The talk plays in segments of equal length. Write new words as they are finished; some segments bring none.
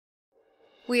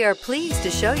We are pleased to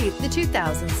show you the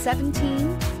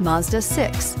 2017 Mazda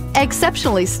 6.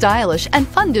 Exceptionally stylish and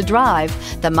fun to drive,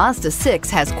 the Mazda 6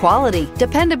 has quality,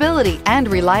 dependability, and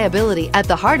reliability at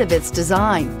the heart of its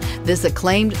design. This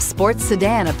acclaimed sports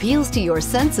sedan appeals to your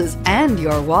senses and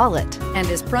your wallet and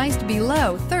is priced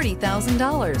below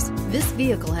 $30,000. This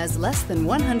vehicle has less than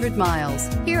 100 miles.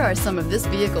 Here are some of this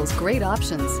vehicle's great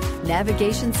options: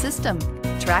 navigation system,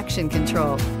 traction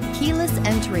control, keyless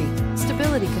entry,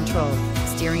 stability control,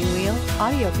 steering wheel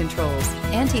audio controls,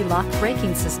 anti-lock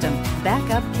braking system,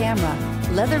 backup camera,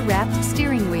 leather-wrapped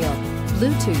steering wheel,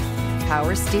 Bluetooth,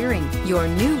 power steering. Your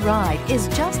new ride is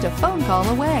just a phone call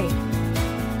away.